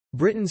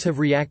Britons have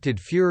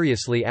reacted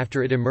furiously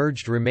after it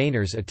emerged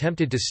Remainers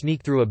attempted to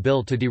sneak through a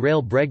bill to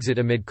derail Brexit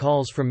amid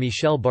calls from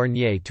Michel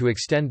Barnier to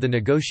extend the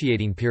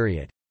negotiating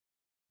period.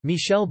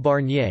 Michel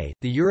Barnier,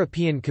 the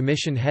European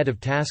Commission head of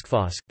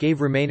Taskforce, gave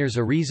Remainers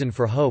a reason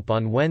for hope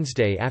on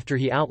Wednesday after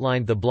he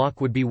outlined the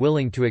bloc would be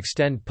willing to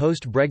extend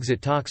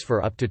post-Brexit talks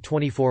for up to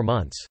 24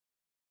 months.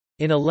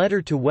 In a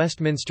letter to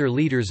Westminster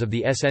leaders of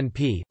the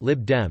SNP,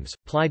 Lib Dems,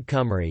 Plaid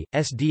Cymru,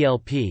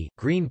 SDLP,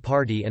 Green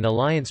Party and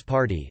Alliance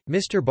Party,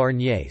 Mr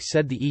Barnier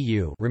said the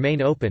EU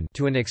remain open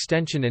to an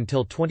extension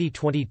until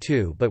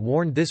 2022 but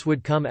warned this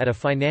would come at a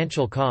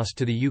financial cost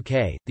to the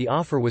UK. The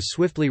offer was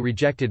swiftly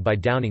rejected by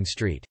Downing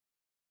Street.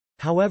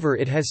 However,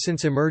 it has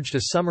since emerged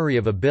a summary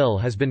of a bill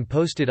has been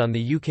posted on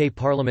the UK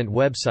Parliament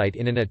website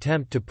in an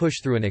attempt to push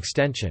through an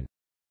extension.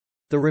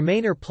 The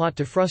Remainer plot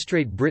to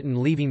frustrate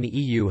Britain leaving the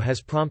EU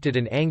has prompted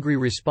an angry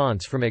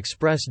response from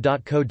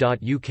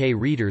express.co.uk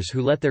readers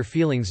who let their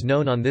feelings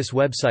known on this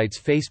website's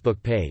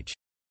Facebook page.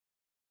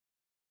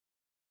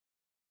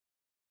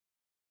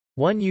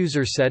 One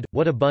user said,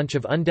 "What a bunch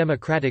of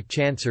undemocratic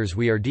chancers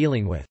we are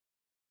dealing with.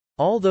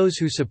 All those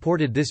who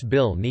supported this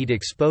bill need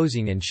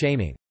exposing and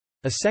shaming."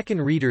 A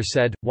second reader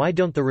said, "Why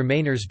don't the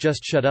Remainers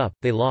just shut up,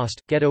 they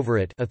lost, get over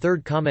it." A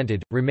third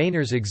commented,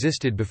 "Remainers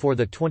existed before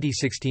the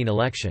 2016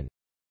 election.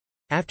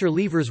 After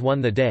Leavers won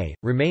the day,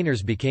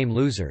 Remainers became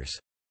losers.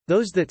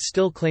 Those that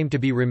still claim to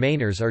be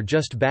Remainers are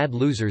just bad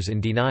losers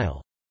in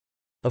denial."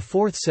 A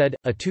fourth said,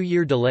 "A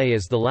 2-year delay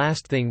is the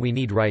last thing we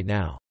need right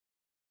now."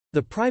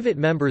 The private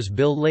member's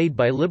bill laid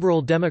by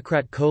Liberal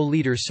Democrat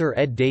co-leader Sir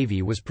Ed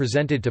Davey was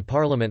presented to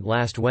Parliament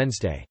last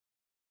Wednesday.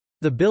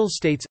 The bill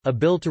states, a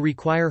bill to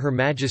require Her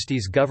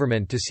Majesty's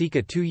government to seek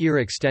a 2-year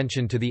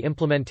extension to the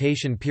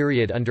implementation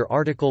period under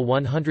Article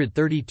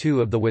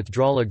 132 of the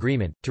Withdrawal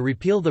Agreement, to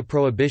repeal the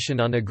prohibition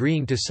on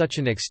agreeing to such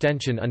an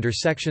extension under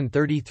Section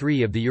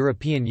 33 of the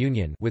European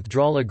Union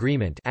Withdrawal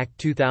Agreement Act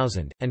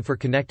 2000, and for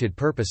connected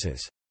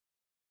purposes.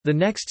 The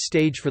next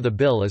stage for the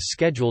bill is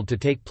scheduled to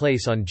take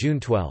place on June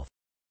 12.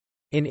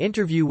 In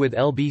interview with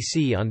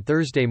LBC on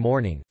Thursday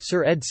morning,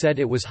 Sir Ed said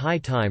it was high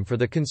time for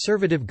the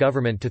Conservative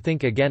government to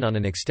think again on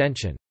an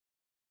extension.